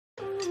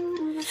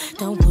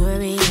Don't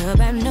worry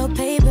about no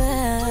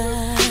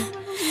paper,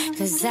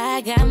 cause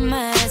I got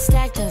mine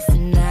stacked up for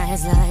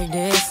nights like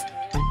this.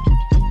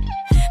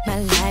 My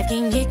life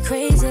can get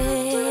crazy.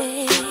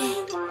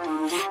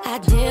 I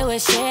deal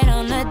with shit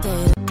on the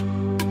day.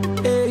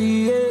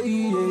 Hey, hey,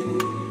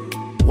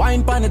 hey.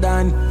 Wine pan the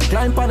dan,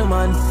 climb pan the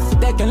man.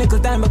 Take a little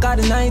time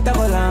because the night I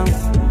go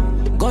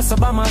long. Go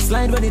up on my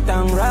slide with the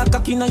tongue, rock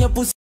cocky on your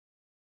pussy.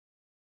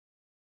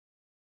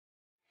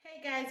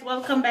 Hey guys,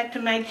 welcome back to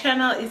my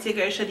channel. It's your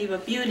girl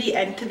Shadiva Beauty,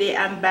 and today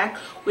I'm back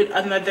with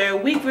another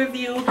wig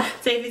review.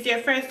 So if it's your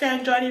first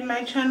time joining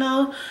my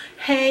channel,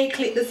 hey,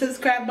 click the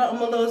subscribe button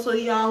below so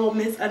y'all won't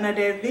miss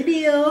another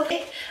video.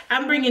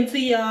 I'm bringing to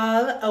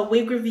y'all a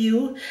wig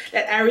review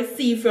that I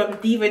received from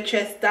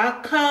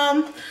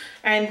divatress.com,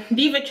 and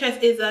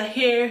Divatress is a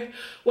hair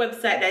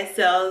website that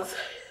sells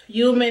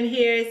human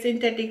hair,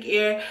 synthetic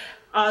hair,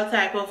 all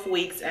type of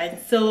wigs, and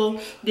so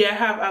they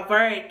have a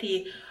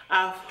variety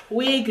of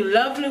wig,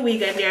 lovely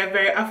wig, and they are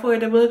very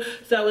affordable.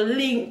 So I will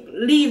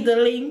leave the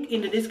link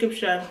in the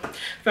description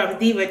from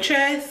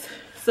Divatress.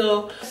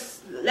 So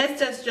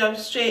let's just jump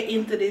straight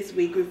into this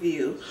wig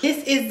review.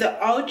 This is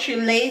the Outre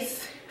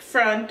lace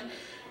front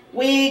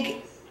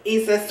wig.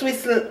 It's a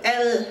Swiss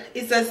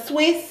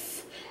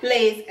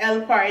lace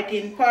L part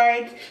in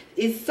part.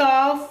 It's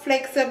soft,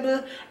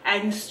 flexible,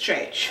 and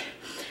stretch.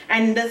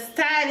 And the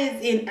style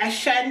is in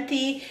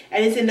Ashanti,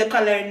 and it's in the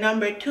color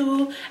number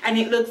 2, and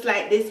it looks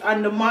like this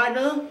on the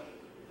model.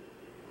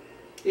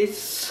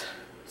 It's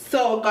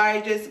so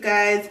gorgeous,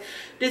 guys.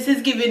 This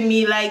is giving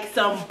me like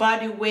some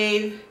body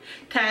wave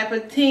type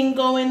of thing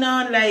going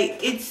on. Like,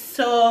 it's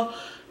so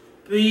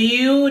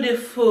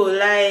beautiful.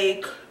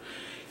 Like,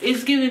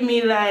 it's giving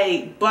me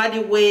like body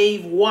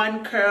wave,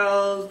 one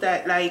curls,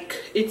 that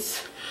like,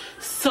 it's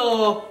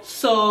so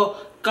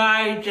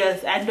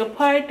gorgeous. And the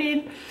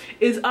parting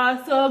is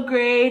also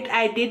great.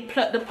 I did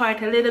pluck the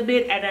part a little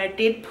bit, and I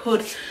did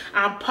put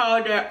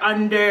powder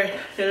under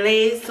the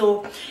lace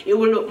so it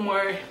will look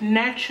more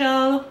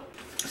natural.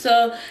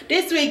 So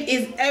this wig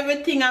is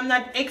everything. I'm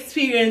not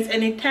experienced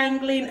any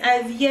tangling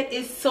as yet.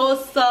 It's so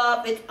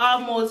soft, it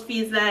almost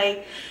feels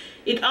like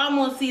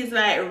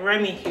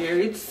Remy hair.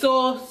 It's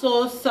so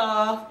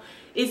soft.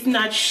 It's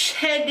not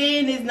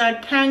shedding, it's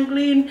not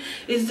tangling,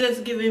 it's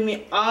just giving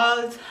me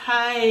all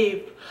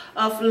type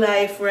of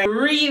life, right?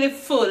 Really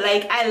full.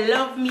 Like, I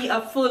love me a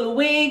full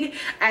wig.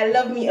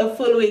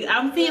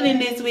 I'm feeling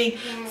this wig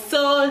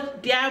so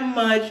damn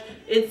much.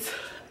 It's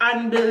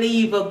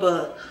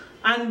unbelievable.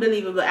 I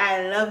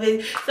love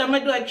it. So I'm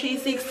gonna do a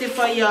 360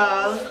 for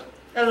y'all.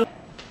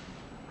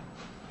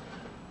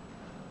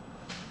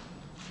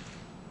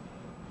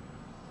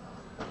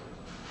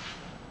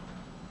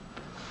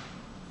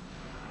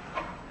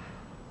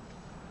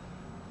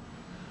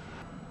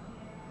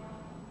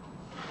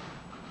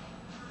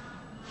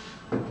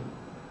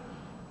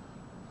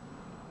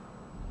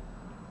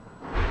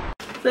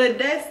 So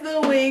that's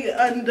the wig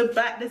on the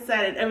back, the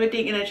side, and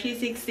everything in a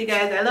 360,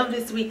 guys. I love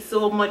this wig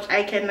so much,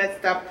 I cannot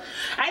stop.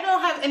 I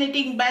don't have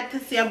anything bad to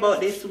say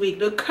about this wig.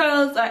 The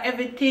curls are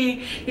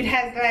everything. It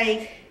has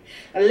like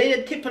a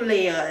little tip of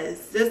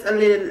layers, just a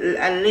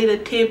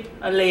little tip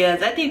of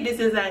layers. I think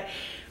this is like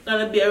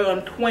gonna be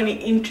around 20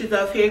 inches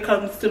of hair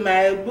comes to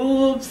my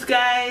boobs,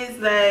 guys.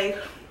 Like,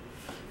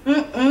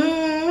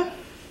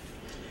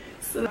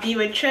 So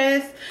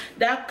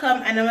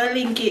divatress.com, and I'm gonna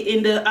link it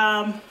in the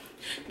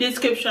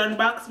description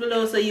box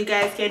below, so you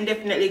guys can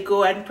definitely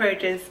go and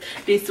purchase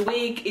this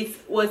wig. It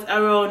was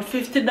around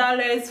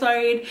 $50 for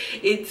it.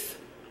 It's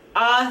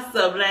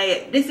awesome.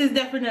 Like, this is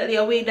definitely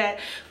a wig that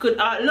could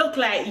look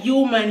like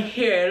human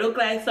hair, look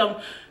like some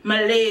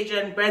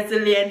Malaysian,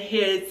 Brazilian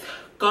hair. It's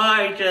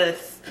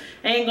gorgeous.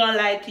 I ain't gonna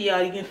lie to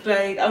y'all. You can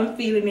like, I'm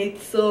feeling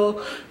it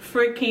so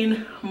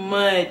freaking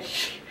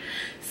much.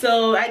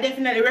 So I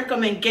definitely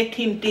recommend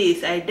getting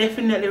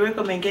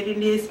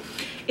this.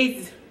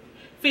 It's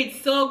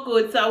fits so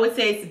good. So I would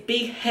say it's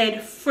big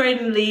head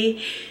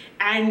friendly,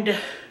 and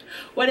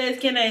what else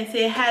can I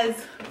say, has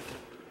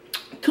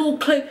 2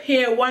 clip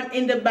here, 1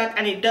 in the back,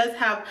 and it does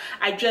have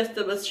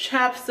adjustable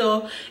straps,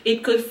 so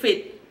it could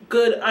fit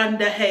good on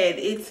the head.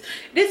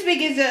 This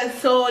wig is just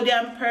so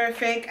damn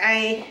perfect.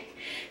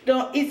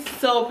 It's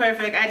so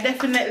perfect. I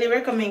definitely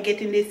recommend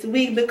getting this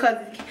wig because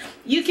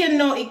you can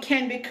know it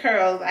can be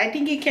curled. I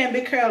think it can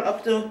be curled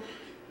up to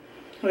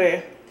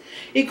where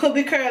it could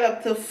be curled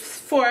up to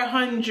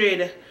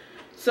 400.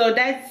 So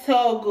that's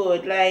so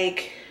good.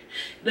 Like,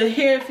 the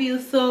hair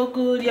feels so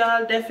good.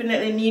 Y'all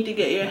definitely need to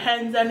get your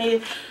hands on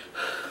it.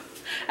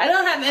 I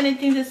don't have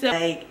anything to say.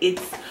 Like,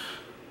 it's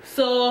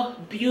so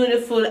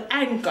beautiful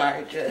and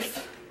gorgeous.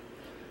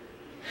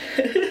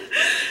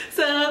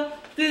 So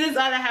this is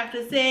all I have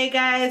to say,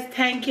 guys.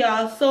 Thank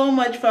y'all so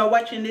much for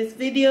watching this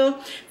video.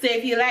 So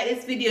if you like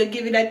this video,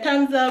 give it a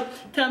thumbs up.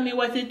 Tell me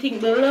what you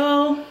think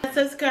below.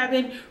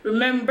 Subscribing,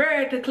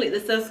 remember to click the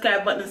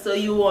subscribe button so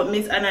you won't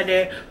miss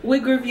another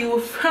wig review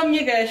from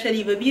your girl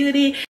Shadiva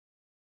Beauty.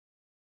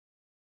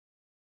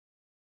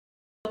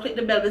 Click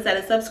the bell bell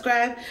beside the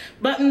subscribe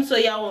button so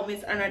y'all won't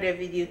miss another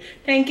video.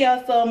 Thank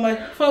y'all so much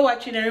for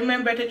watching, and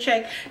remember to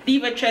check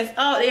Diva Tress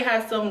out. They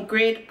have some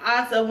great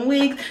awesome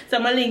wigs, so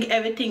I'm gonna link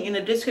everything in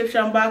the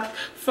description box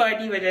for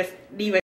Diva Tress.